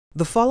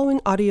The following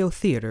audio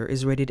theater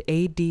is rated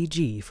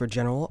ADG for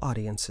general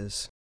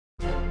audiences.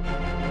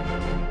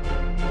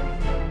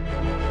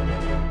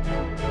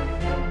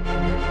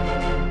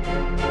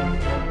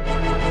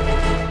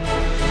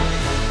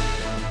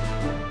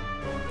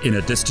 In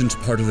a distant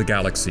part of the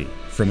galaxy,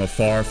 from a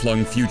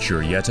far-flung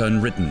future yet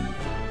unwritten,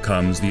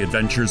 comes the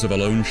adventures of a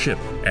lone ship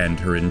and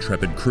her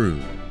intrepid crew.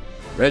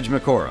 Reg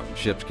McCorum,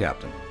 ship's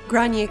captain.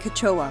 Grania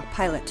Kachowa,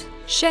 pilot.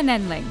 Shen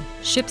Enling,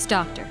 ship's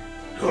doctor.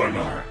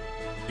 Tormar,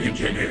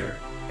 engineer.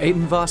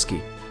 Aidan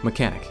Vosky,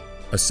 mechanic.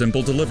 A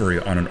simple delivery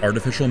on an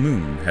artificial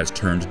moon has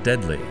turned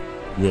deadly.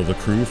 Will the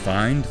crew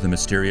find the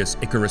mysterious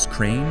Icarus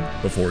Crane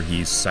before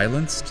he's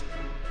silenced?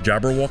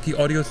 Jabberwocky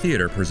Audio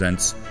Theater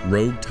presents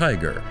Rogue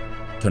Tiger.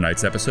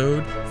 Tonight's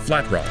episode,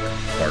 Flatrock,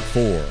 Part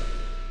 4.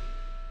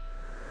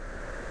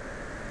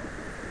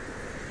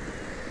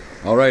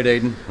 All right,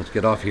 Aidan, let's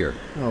get off here.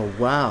 Oh,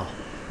 wow.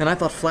 And I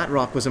thought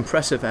Flatrock was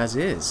impressive as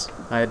is.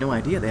 I had no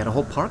idea they had a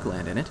whole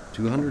parkland in it.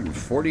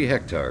 240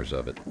 hectares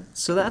of it.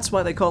 So that's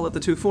why they call it the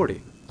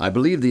 240. I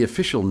believe the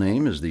official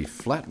name is the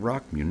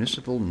Flatrock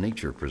Municipal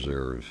Nature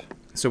Preserve.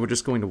 So we're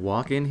just going to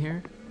walk in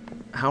here?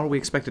 How are we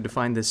expected to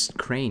find this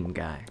Crane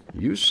guy?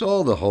 You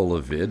saw the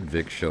holovid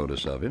Vic showed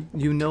us of him.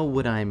 You know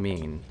what I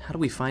mean. How do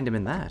we find him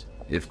in that?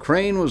 If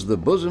Crane was the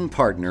bosom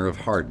partner of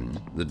Hardin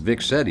that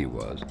Vic said he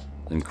was,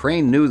 then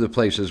Crane knew the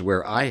places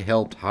where I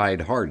helped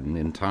hide Hardin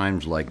in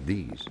times like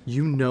these.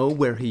 You know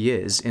where he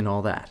is in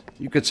all that?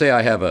 You could say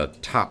I have a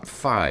top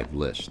 5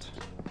 list.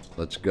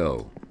 Let's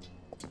go.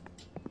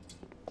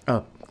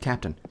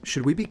 Captain,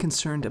 should we be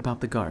concerned about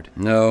the guard?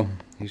 No,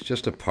 he's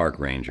just a park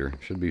ranger.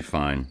 Should be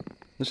fine.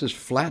 This is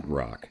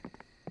Flatrock.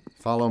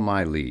 Follow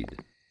my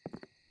lead.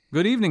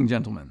 Good evening,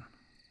 gentlemen.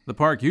 The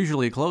park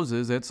usually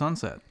closes at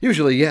sunset.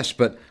 Usually, yes,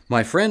 but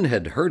my friend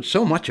had heard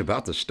so much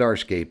about the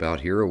starscape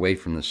out here away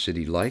from the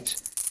city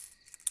lights.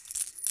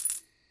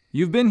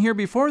 You've been here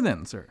before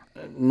then, sir?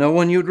 No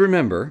one you'd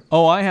remember.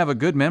 Oh, I have a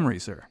good memory,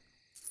 sir.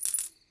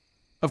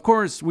 Of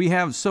course, we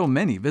have so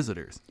many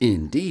visitors.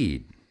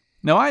 Indeed.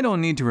 Now, I don't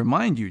need to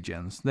remind you,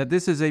 gents, that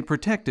this is a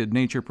protected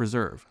nature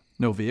preserve.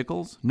 No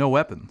vehicles, no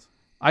weapons.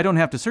 I don't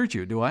have to search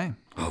you, do I?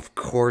 Of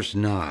course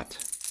not.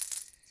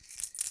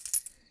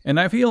 And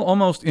I feel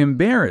almost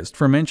embarrassed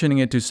for mentioning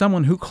it to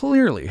someone who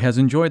clearly has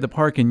enjoyed the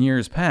park in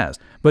years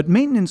past, but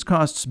maintenance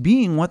costs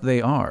being what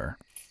they are.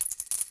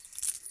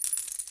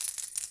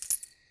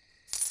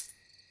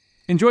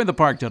 Enjoy the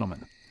park,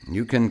 gentlemen.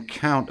 You can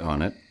count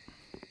on it.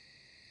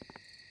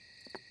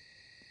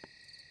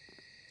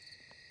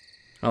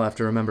 I'll have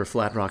to remember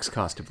Flatrock's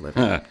cost of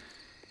living.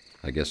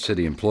 I guess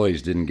city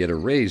employees didn't get a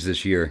raise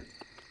this year.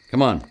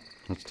 Come on,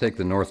 let's take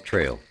the North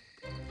Trail.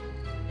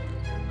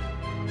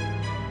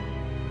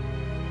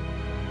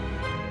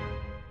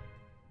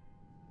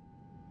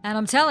 And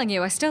I'm telling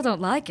you, I still don't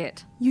like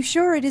it. You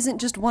sure it isn't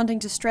just wanting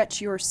to stretch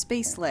your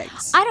space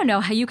legs? I don't know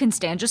how you can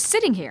stand just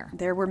sitting here.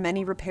 There were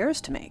many repairs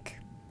to make.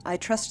 I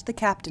trust the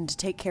captain to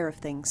take care of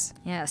things.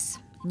 Yes,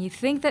 and you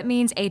think that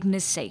means Aidan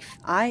is safe.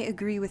 I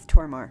agree with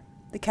Tormar.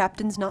 The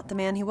captain's not the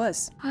man he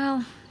was.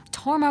 Well,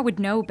 Tormar would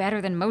know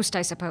better than most,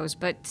 I suppose,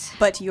 but...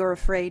 But you're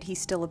afraid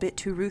he's still a bit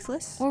too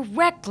ruthless? Or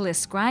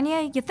reckless,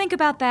 Grania. You think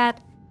about that.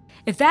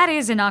 If that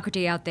is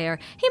Zenocrate out there,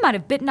 he might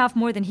have bitten off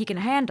more than he can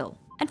handle.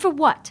 And for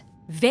what?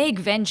 Vague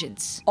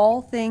vengeance.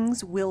 All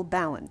things will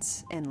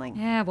balance, Enling.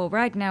 Yeah, well,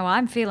 right now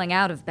I'm feeling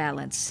out of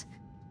balance.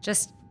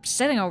 Just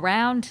sitting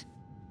around.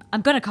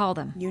 I'm gonna call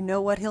them. You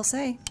know what he'll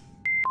say.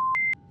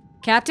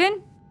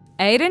 Captain?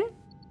 Aidan?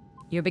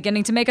 You're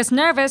beginning to make us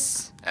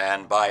nervous.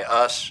 And by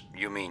us,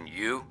 you mean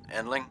you,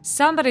 Enling?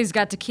 Somebody's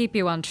got to keep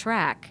you on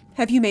track.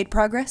 Have you made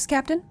progress,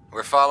 Captain?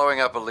 We're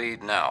following up a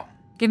lead now.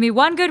 Give me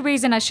one good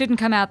reason I shouldn't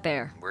come out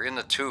there. We're in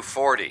the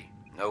 240.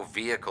 No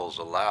vehicles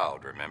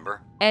allowed,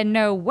 remember? And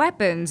no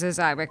weapons, as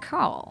I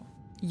recall.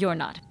 You're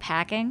not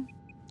packing?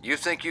 You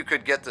think you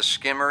could get the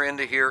skimmer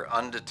into here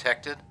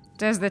undetected?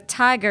 Does the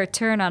tiger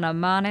turn on a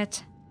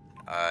bonnet?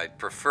 I'd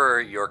prefer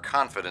your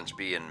confidence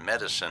be in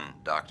medicine,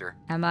 Doctor.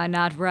 Am I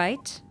not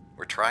right?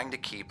 We're trying to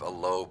keep a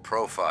low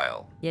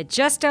profile. You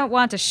just don't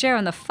want to share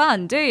in the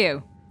fun, do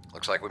you?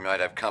 Looks like we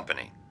might have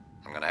company.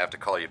 I'm gonna have to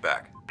call you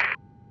back.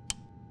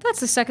 That's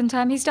the second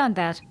time he's done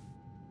that.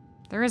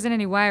 There isn't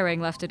any wiring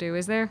left to do,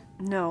 is there?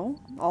 No.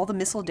 All the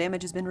missile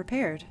damage has been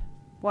repaired.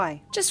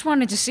 Why? Just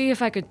wanted to see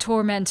if I could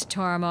torment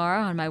Tormar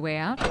on my way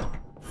out.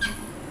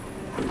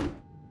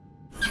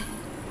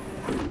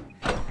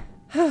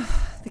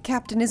 The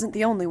captain isn't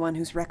the only one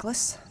who's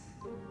reckless.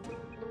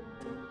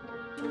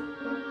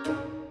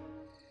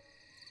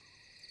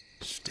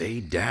 Stay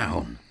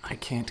down. I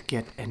can't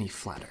get any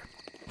flatter.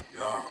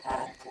 Yeah,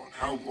 for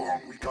how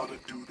long we gotta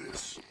do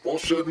this?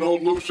 Boss said no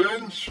loose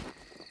ends?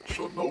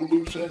 So no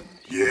loose ends?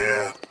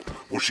 Yeah.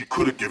 Well, she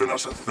could have given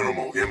us a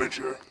thermal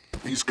imager.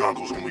 These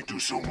goggles only do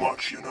so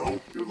much, you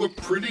know? You look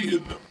pretty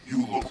in them.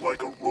 You look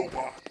like a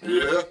robot.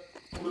 Yeah?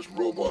 Well, this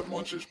robot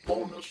wants his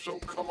bonus, so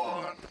come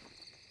on.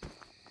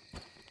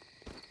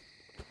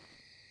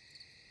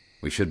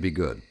 We should be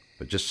good,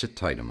 but just sit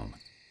tight a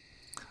moment.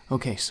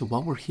 Okay, so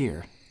while we're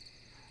here,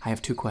 I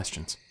have 2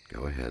 questions.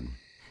 Go ahead.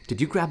 Did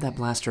you grab that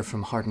blaster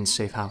from Hardin's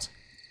safe house?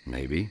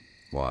 Maybe.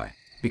 Why?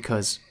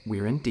 Because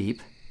we're in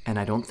deep, and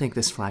I don't think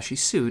this flashy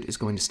suit is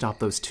going to stop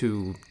those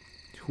two,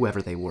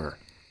 whoever they were.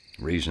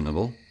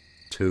 Reasonable.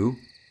 2?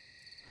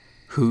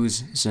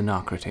 Who's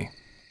Zenocrate?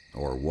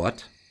 Or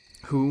what?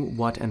 Who,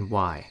 what, and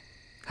why.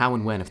 How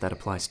and when, if that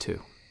applies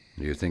too.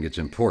 Do you think it's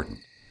important?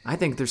 I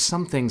think there's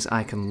some things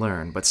I can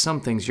learn, but some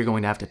things you're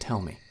going to have to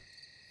tell me.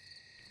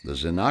 The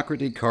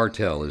Zenocrate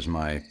cartel is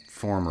my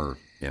former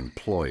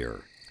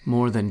employer.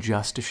 More than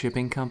just a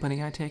shipping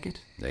company, I take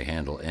it? They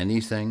handle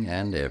anything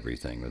and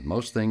everything, with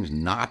most things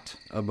not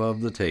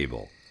above the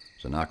table.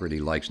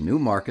 Zenocrate likes new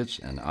markets,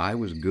 and I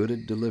was good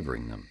at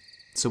delivering them.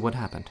 So what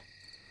happened?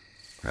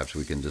 Perhaps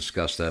we can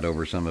discuss that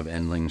over some of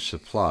Endling's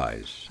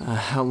supplies.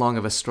 How long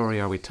of a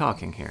story are we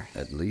talking here?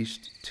 At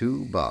least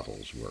 2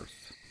 bottles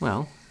worth.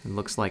 Well, it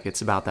looks like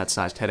it's about that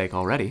sized headache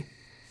already.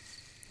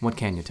 What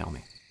can you tell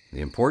me?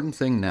 The important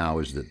thing now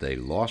is that they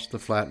lost the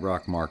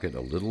Flatrock market a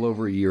little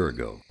over a year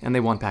ago. And they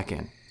want back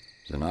in.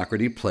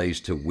 Zenocrate plays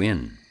to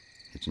win.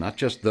 It's not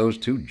just those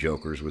 2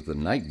 jokers with the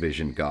night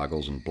vision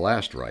goggles and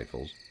blast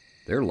rifles.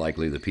 They're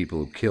likely the people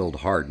who killed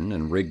Hardin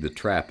and rigged the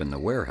trap in the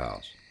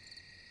warehouse.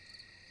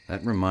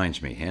 That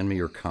reminds me, hand me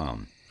your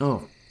comm.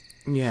 Oh,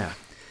 yeah.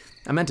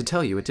 I meant to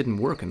tell you it didn't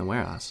work in the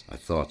warehouse. I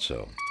thought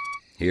so.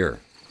 Here.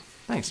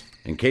 Thanks.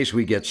 In case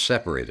we get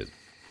separated.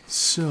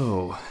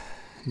 So,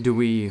 do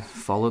we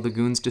follow the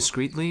goons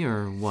discreetly,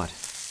 or what?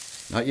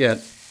 Not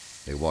yet.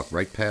 They walked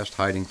right past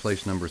hiding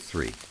place number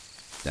 3.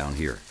 Down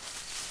here.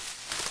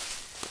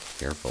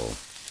 Careful.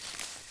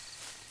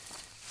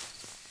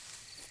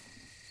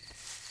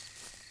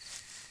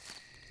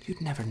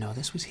 You'd never know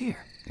this was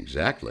here.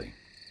 Exactly.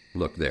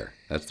 Look there.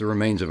 That's the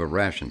remains of a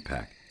ration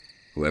pack.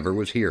 Whoever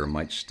was here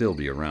might still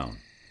be around.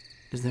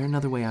 Is there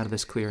another way out of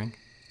this clearing?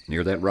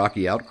 Near that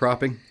rocky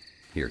outcropping?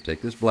 Here,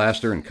 take this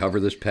blaster and cover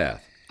this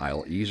path.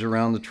 I'll ease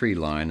around the tree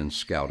line and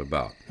scout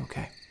about.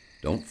 Okay.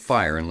 Don't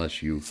fire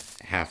unless you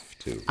have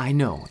to. I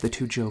know, the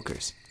 2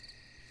 jokers.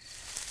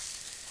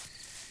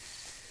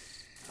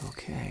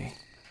 Okay.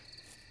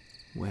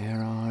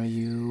 Where are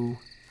you?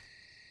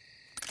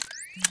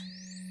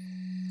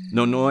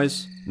 No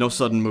noise, no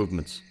sudden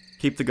movements.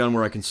 Keep the gun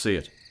where I can see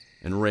it,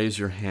 and raise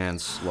your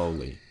hands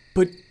slowly.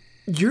 But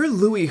you're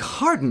Louie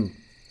Hardin.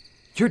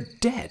 You're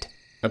dead.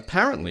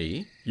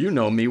 Apparently, you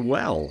know me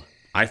well.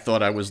 I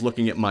thought I was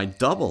looking at my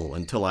double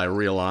until I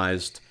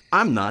realized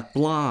I'm not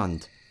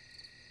blonde.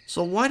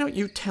 So why don't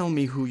you tell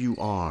me who you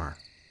are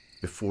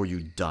before you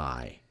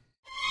die?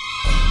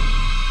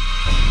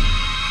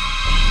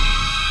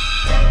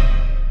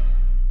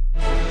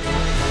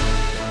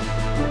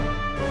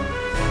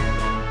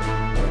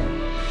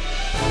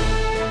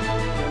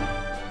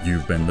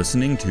 You've been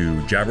listening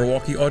to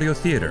Jabberwocky Audio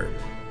Theater.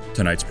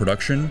 Tonight's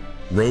production,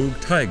 Rogue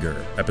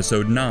Tiger,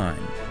 Episode 9,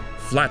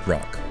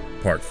 Flatrock,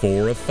 Part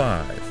 4 of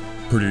 5.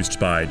 Produced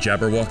by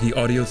Jabberwocky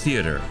Audio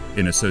Theater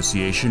in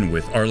association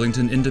with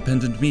Arlington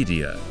Independent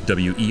Media,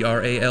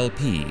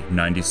 WERALP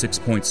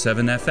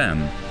 96.7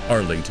 FM,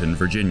 Arlington,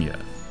 Virginia.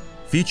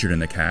 Featured in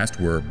the cast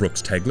were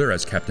Brooks Tegler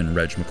as Captain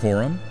Reg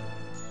McCorum,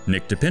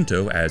 Nick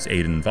DePinto as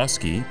Aidan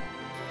Vosky,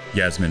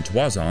 Yasmin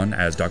Twazon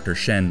as Dr.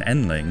 Shen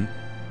Enling,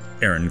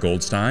 Aaron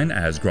Goldstein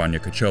as Grania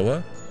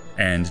Kachoa,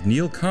 and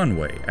Neil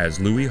Conway as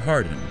Louie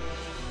Hardin,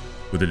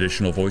 with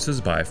additional voices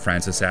by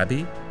Francis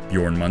Abbey,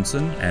 Bjorn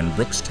Munson, and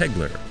Brooks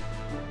Tegler.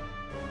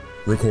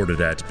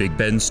 Recorded at Big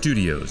Ben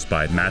Studios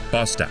by Matt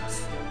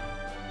Bostaff.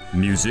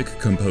 Music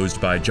composed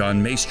by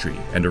John Maestri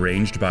and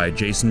arranged by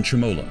Jason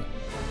Chimola.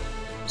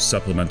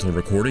 Supplemental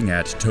recording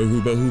at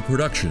Tohu Bohu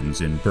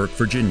Productions in Burke,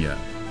 Virginia.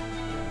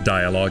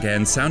 Dialogue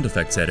and sound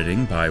effects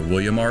editing by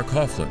William R.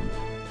 Coughlin.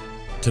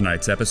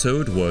 Tonight's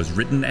episode was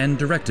written and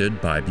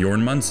directed by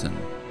Bjorn Munson.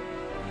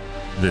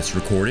 This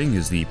recording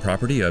is the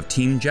property of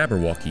Team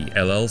Jabberwocky,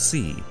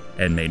 LLC,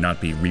 and may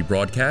not be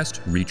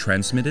rebroadcast,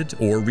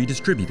 retransmitted, or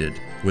redistributed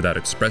without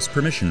express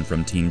permission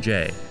from Team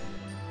J.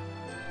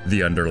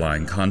 The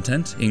underlying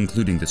content,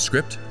 including the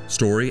script,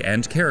 story,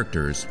 and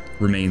characters,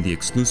 remain the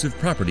exclusive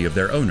property of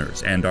their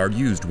owners and are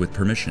used with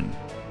permission.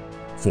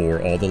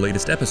 For all the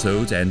latest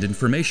episodes and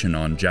information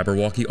on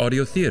Jabberwocky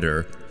Audio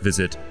Theater,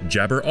 visit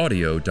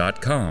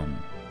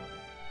jabberaudio.com.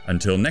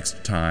 Until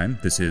next time,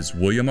 this is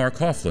William R.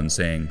 Coughlin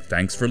saying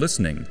thanks for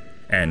listening,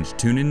 and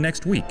tune in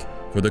next week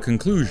for the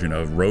conclusion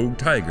of Rogue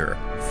Tiger,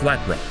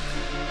 Flatrock.